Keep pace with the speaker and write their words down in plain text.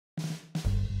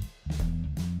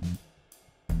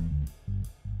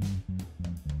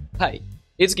Hi,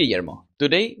 it's Guillermo.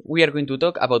 Today we are going to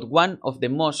talk about one of the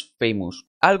most famous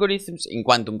algorithms in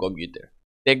quantum computer,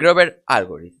 the Grover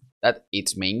algorithm, that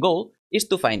its main goal is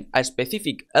to find a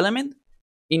specific element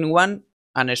in one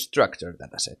unstructured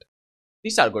dataset.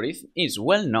 This algorithm is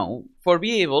well known for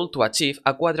being able to achieve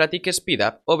a quadratic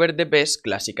speedup over the best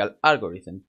classical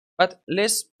algorithm. But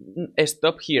let's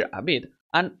stop here a bit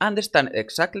and understand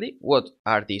exactly what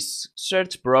are these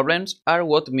search problems and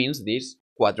what means this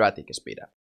quadratic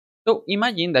speedup. So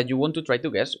imagine that you want to try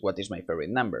to guess what is my favorite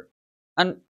number.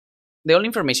 And the only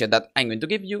information that I'm going to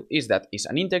give you is that it's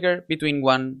an integer between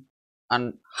 1 and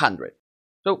 100.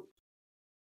 So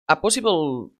a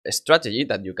possible strategy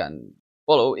that you can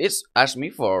follow is ask me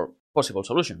for possible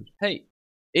solutions. Hey,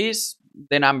 is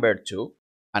the number 2?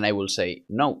 And I will say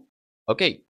no.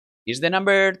 Okay, is the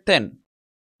number 10?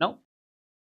 No.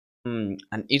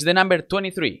 And is the number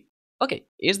 23? Okay,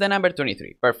 is the number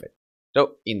 23? Perfect.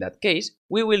 So in that case,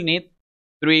 we will need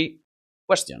 3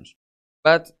 questions.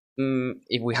 But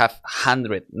if we have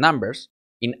 100 numbers,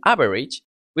 in average,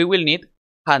 we will need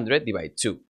 100 divided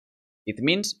 2. It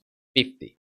means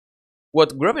 50.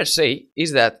 What Grover say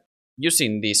is that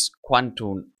using these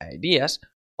quantum ideas,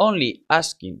 only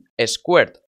asking a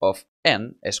squared of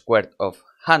n, a squared of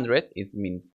 100, it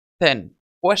means 10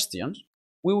 questions,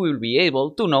 we will be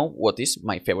able to know what is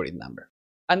my favorite number.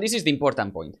 And this is the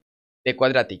important point. The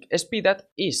quadratic speedup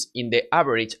is in the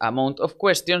average amount of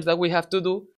questions that we have to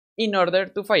do in order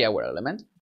to find our element.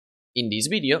 In this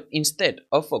video, instead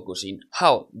of focusing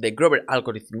how the Grover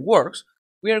algorithm works,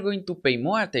 we are going to pay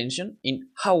more attention in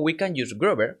how we can use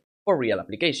Grover for real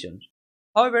applications.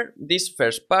 However, this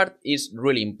first part is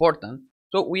really important,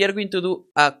 so we are going to do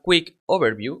a quick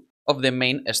overview of the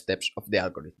main steps of the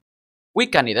algorithm. We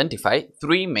can identify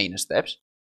 3 main steps.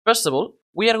 First of all,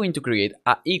 we are going to create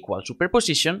an equal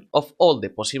superposition of all the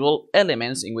possible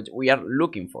elements in which we are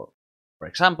looking for. For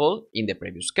example, in the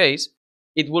previous case,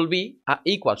 it will be an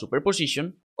equal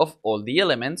superposition of all the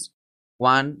elements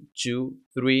 1, 2,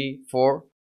 3, 4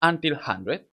 until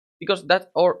 100, because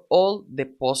that are all the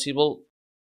possible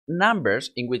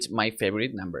numbers in which my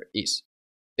favorite number is.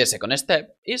 The second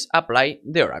step is apply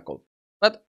the oracle.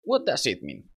 But what does it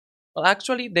mean? Well,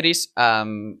 actually, there is a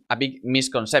big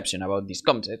misconception about this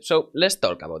concept, so let's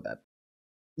talk about that.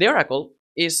 The oracle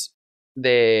is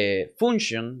the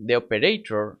function, the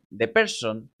operator, the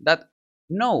person that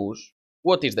knows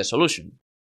what is the solution.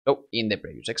 So, in the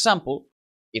previous example,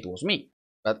 it was me.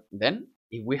 But then,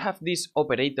 if we have this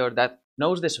operator that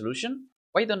knows the solution,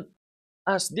 why don't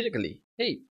ask directly,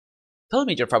 hey, tell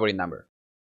me your favorite number?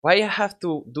 Why I have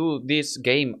to do this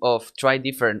game of try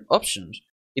different options?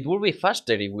 It will be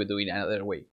faster if we do it another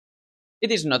way.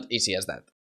 It is not easy as that.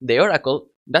 The oracle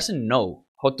doesn't know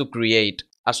how to create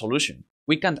a solution.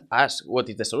 We can't ask what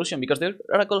is the solution because the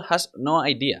oracle has no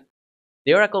idea.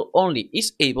 The oracle only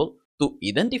is able to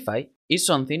identify if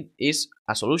something is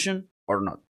a solution or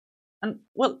not. And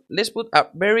well, let's put a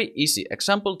very easy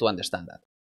example to understand that.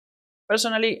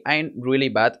 Personally, I'm really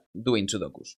bad doing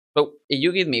Sudokus. So if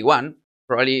you give me one,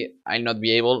 probably I'll not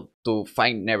be able to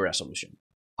find never a solution.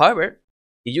 However,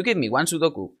 if you give me one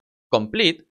Sudoku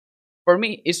complete, for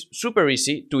me it's super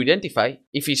easy to identify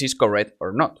if it is correct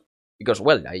or not. Because,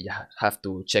 well, I have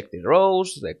to check the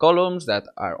rows, the columns, that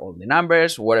are all the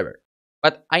numbers, whatever.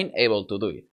 But I'm able to do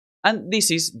it. And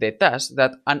this is the task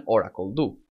that an oracle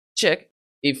do. Check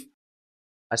if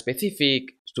a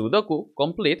specific Sudoku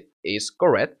complete is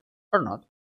correct or not.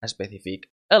 A specific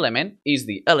element is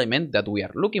the element that we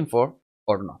are looking for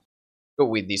or not. So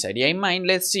with this idea in mind,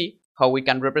 let's see how we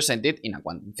can represent it in a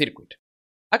quantum circuit.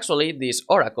 Actually, this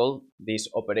oracle, this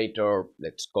operator,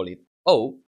 let's call it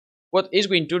O, what it's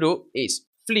going to do is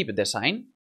flip the sign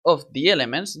of the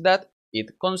elements that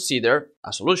it considers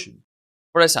a solution.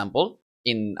 For example,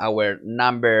 in our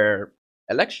number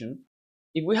election,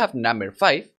 if we have number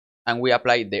 5 and we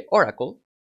apply the oracle,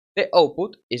 the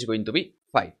output is going to be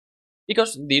 5,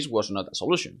 because this was not a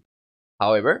solution.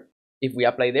 However, if we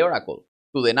apply the oracle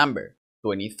to the number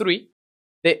 23,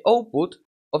 the output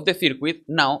of the circuit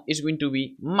now is going to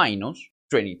be minus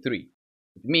 23.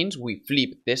 It means we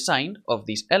flip the sign of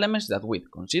these elements that we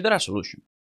consider a solution.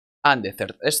 And the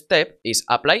third step is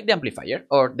apply the amplifier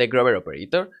or the Grover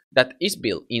operator that is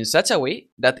built in such a way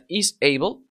that is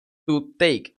able to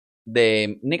take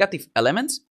the negative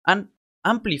elements and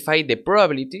amplify the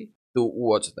probability to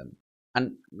watch them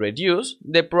and reduce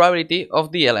the probability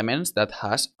of the elements that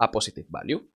has a positive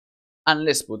value. And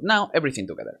let's put now everything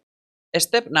together.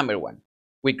 Step number 1.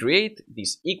 We create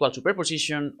this equal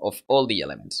superposition of all the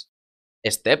elements.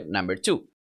 Step number 2.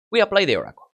 We apply the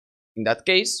oracle. In that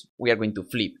case, we are going to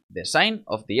flip the sign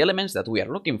of the elements that we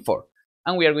are looking for.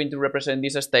 and we are going to represent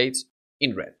these states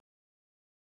in red.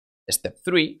 Step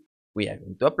 3, we are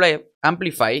going to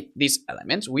amplify these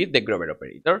elements with the Grover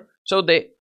operator, so the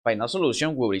final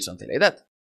solution will be something like that.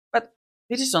 But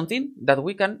this is something that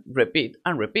we can repeat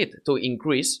and repeat to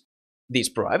increase this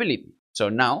probability. So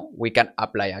now we can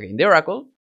apply again the oracle.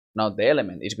 Now the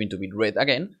element is going to be red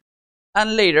again,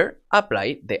 and later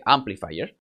apply the amplifier.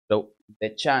 So the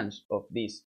chance of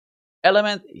this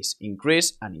element is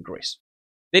increase and increase.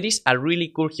 There is a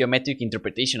really cool geometric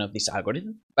interpretation of this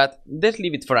algorithm, but let's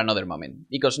leave it for another moment,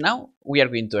 because now we are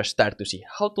going to start to see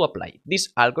how to apply this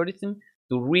algorithm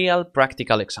to real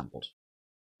practical examples.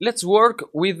 Let's work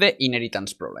with the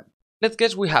inheritance problem. Let's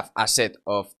guess we have a set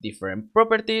of different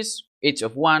properties, each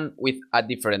of one with a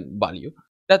different value,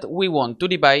 that we want to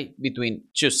divide between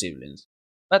two siblings.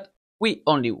 But we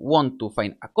only want to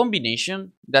find a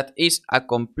combination that is a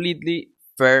completely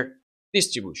fair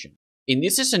distribution. In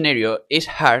this scenario, it's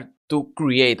hard to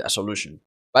create a solution,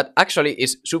 but actually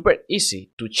it's super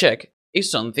easy to check if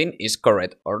something is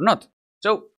correct or not.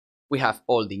 So we have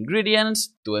all the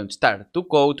ingredients to start to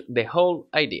code the whole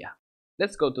idea.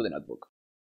 Let's go to the notebook.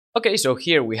 Okay, so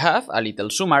here we have a little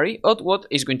summary of what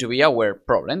is going to be our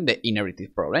problem, the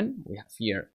inherited problem. We have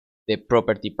here the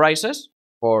property prices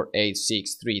for 8,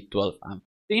 6, 3, 12, and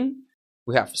 15.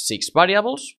 We have 6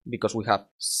 variables because we have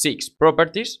 6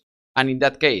 properties, and in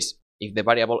that case, if the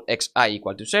variable xi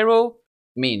equal to 0,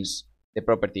 means the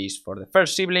property is for the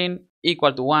first sibling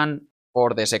equal to 1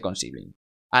 for the second sibling.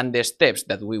 And the steps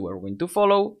that we were going to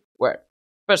follow were,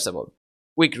 first of all,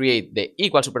 we create the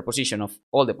equal superposition of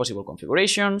all the possible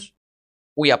configurations,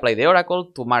 we apply the oracle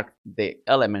to mark the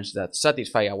elements that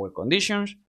satisfy our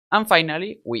conditions, and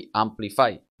finally, we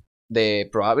amplify the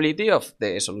probability of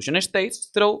the solution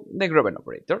states through the Grover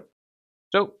operator.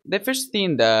 So the first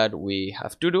thing that we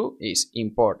have to do is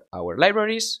import our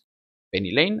libraries,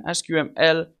 PennyLane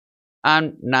SQML,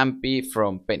 and NumPy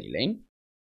from PennyLane.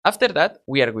 After that,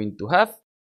 we are going to have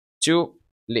 2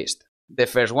 lists. The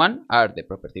first one are the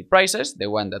property prices, the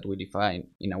one that we define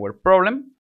in our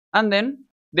problem, and then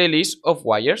the list of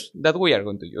wires that we are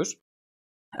going to use.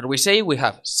 And we say we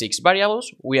have 6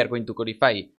 variables, we are going to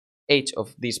codify each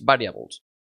of these variables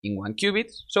in 1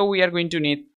 qubit, so we are going to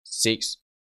need 6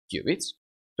 qubits.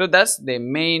 So that's the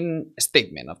main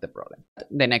statement of the problem.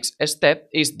 The next step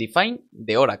is define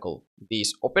the oracle,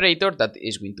 this operator that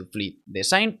is going to flip the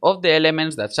sign of the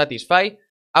elements that satisfy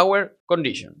our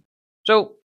condition.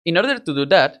 So in order to do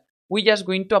that, we're just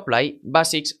going to apply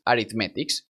basic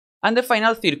arithmetics, and the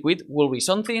final circuit will be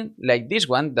something like this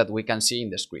one that we can see in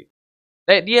the screen.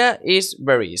 The idea is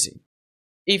very easy.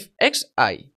 If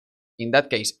xi, in that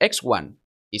case x1,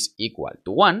 is equal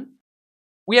to 1,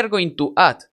 we are going to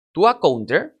add to a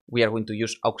counter, we are going to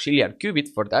use auxiliary qubit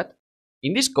for that.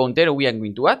 In this counter, we are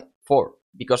going to add 4,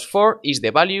 because 4 is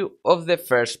the value of the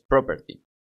first property.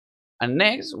 And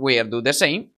next, we are do the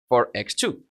same for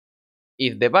x2.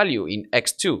 If the value in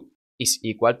x2 is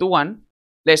equal to 1,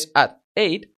 let's add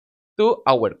 8 to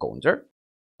our counter.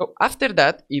 So after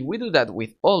that, if we do that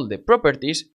with all the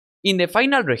properties, in the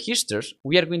final registers,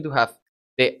 we are going to have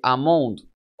the amount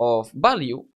of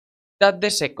value that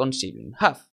the second sibling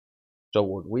have. So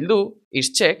what we'll do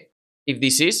is check if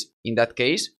this is, in that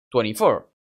case, 24.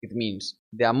 It means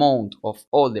the amount of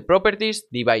all the properties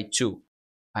divide 2.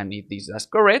 And if this is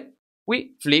correct,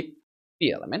 we flip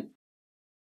the element.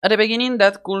 At the beginning,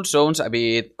 that could sound a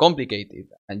bit complicated,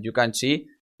 and you can see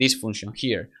this function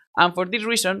here. And for this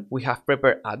reason, we have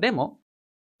prepared a demo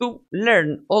to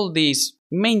learn all this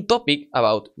main topic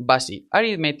about basic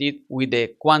arithmetic with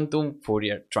the quantum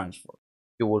Fourier transform.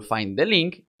 You will find the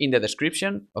link in the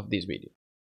description of this video.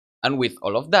 And with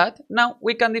all of that, now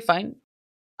we can define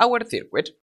our circuit.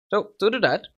 So to do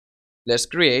that, let's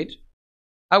create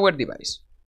our device.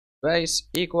 Device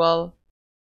equal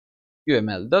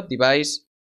uml.device,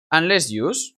 and let's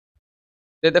use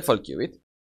the default qubit.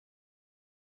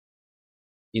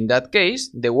 In that case,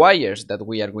 the wires that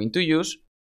we are going to use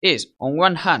is, on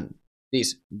one hand,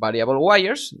 these variable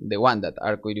wires, the one that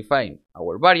are codifying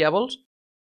our variables,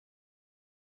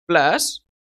 plus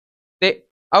the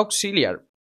auxiliary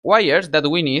wires that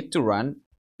we need to run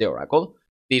the oracle.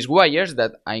 These wires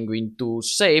that I'm going to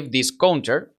save this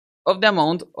counter of the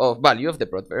amount of value of the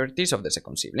properties of the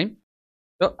second sibling.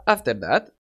 So after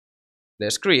that,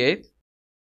 let's create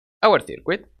our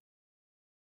circuit.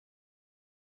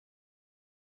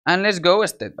 And let's go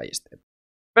step by step.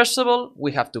 First of all,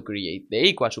 we have to create the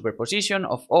equal superposition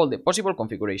of all the possible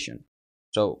configuration.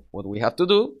 So what we have to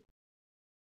do,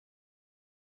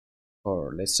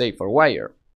 or let's say for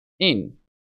wire in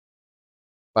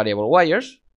variable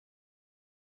wires,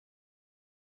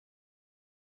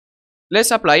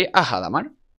 let's apply a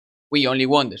Hadamard. We only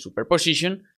want the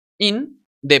superposition in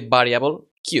the variable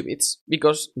qubits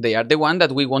because they are the one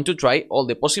that we want to try all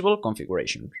the possible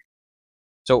configurations.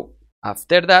 So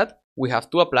after that, we have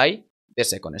to apply the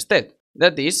second step,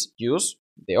 that is use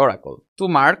the oracle to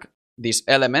mark these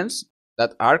elements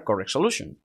that are correct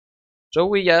solution. So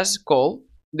we just call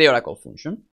the oracle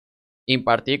function. In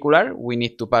particular, we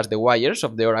need to pass the wires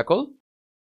of the oracle,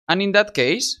 and in that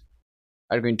case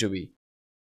are going to be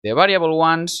the variable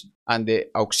ones and the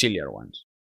auxiliary ones.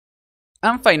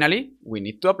 And finally, we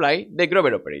need to apply the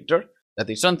Grover operator. That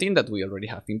is something that we already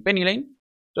have in PennyLane.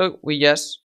 So we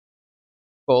just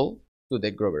call to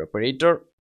the Grover operator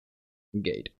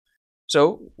gate.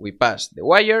 So we pass the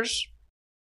wires.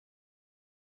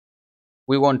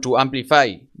 We want to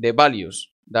amplify the values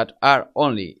that are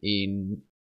only in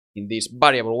these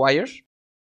variable wires.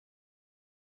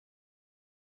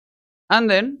 And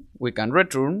then we can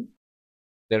return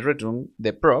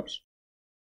the props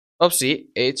of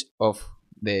each of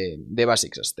the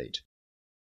basic state.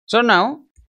 So now,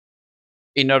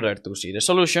 in order to see the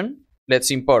solution,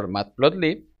 let's import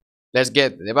matplotlib. Let's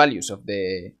get the values of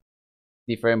the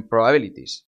different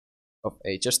probabilities of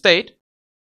each state,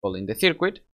 calling the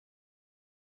circuit,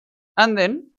 and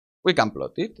then we can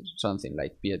plot it, something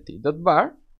like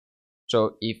plt.bar.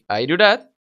 So if I do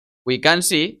that, we can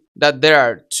see that there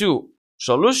are two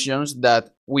solutions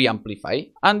that we amplify,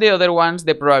 and the other ones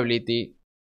the probability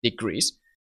decrease.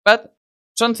 But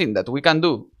something that we can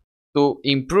do to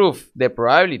improve the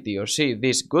probability of see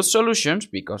these good solutions,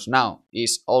 because now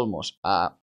is almost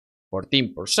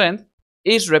 14%,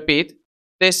 is repeat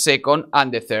the second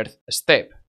and the third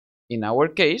step. In our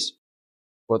case,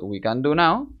 what we can do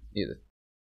now is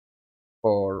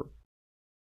for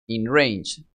in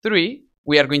range 3,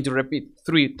 we are going to repeat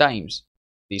 3 times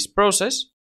this process.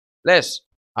 Let's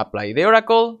apply the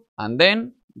oracle and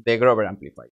then the Grover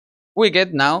amplifier. We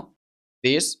get now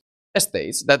these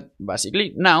states that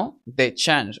basically now the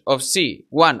chance of see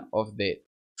one of the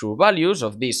true values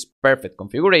of these perfect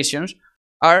configurations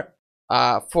are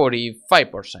 45%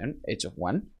 each of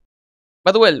one.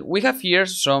 But well, we have here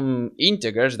some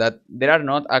integers that they are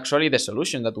not actually the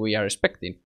solution that we are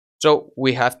expecting. So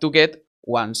we have to get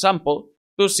one sample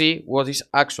to see what is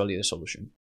actually the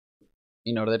solution.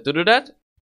 In order to do that,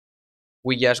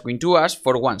 we just going to ask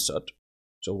for one shot.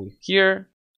 So we here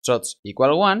shots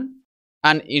equal 1,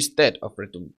 and instead of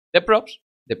return the props,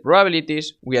 the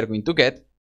probabilities, we are going to get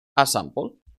a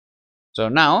sample. So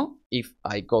now, if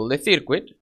I call the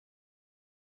circuit,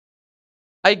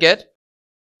 I get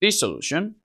this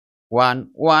solution 1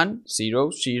 1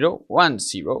 0 0 1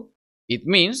 0. It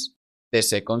means the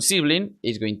second sibling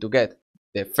is going to get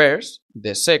the first,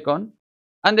 the second,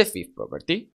 and the fifth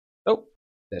property. So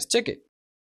let's check it.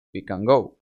 We can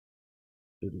go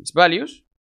to these values.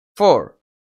 4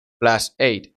 plus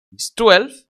 8 is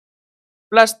 12,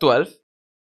 plus 12,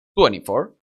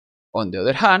 24. On the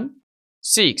other hand,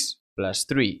 6 plus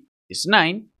 3 is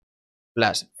 9,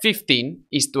 plus 15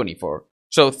 is 24.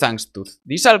 So thanks to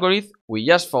this algorithm, we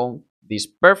just found this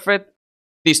perfect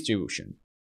distribution.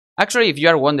 Actually, if you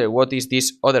are wondering what is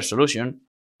this other solution,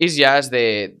 it's just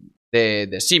the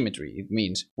symmetry. It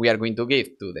means we are going to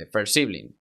give to the first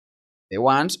sibling the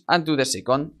ones and to the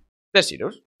second the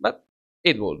zeros, but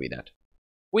it will be that.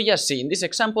 We just see in this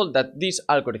example that this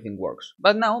algorithm works,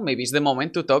 but now maybe it's the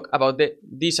moment to talk about the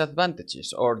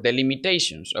disadvantages or the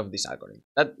limitations of this algorithm.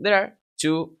 That there are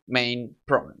two main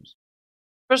problems.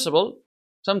 First of all,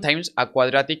 sometimes a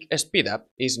quadratic speedup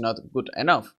is not good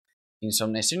enough. In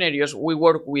some scenarios, we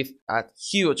work with a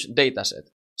huge dataset.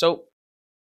 So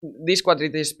this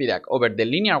quadratic speedup over the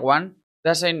linear one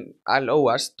doesn't allow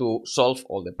us to solve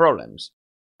all the problems.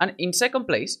 And in second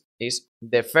place is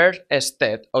the first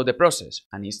step of the process,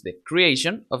 and is the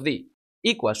creation of the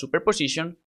equal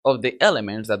superposition of the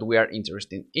elements that we are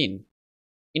interested in.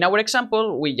 In our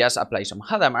example, we just apply some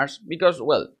Hadamards because,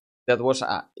 well, that was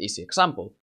an easy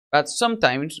example. But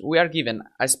sometimes we are given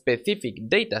a specific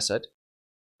dataset,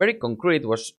 very concrete,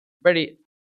 was very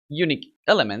unique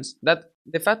elements, that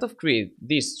the fact of creating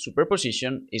this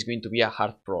superposition is going to be a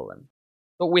hard problem.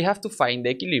 So we have to find the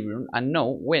equilibrium and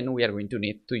know when we are going to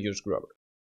need to use Grover.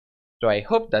 So I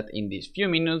hope that in these few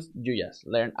minutes you just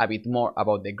learn a bit more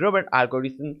about the Grover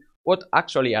algorithm, what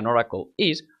actually an oracle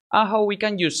is, and how we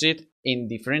can use it in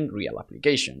different real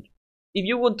applications. If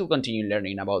you want to continue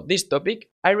learning about this topic,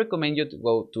 I recommend you to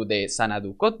go to the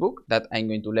Xanadu codebook that I'm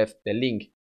going to leave the link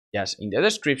just in the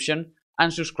description,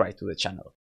 and subscribe to the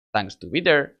channel. Thanks to be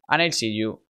there, and I'll see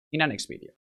you in the next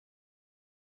video.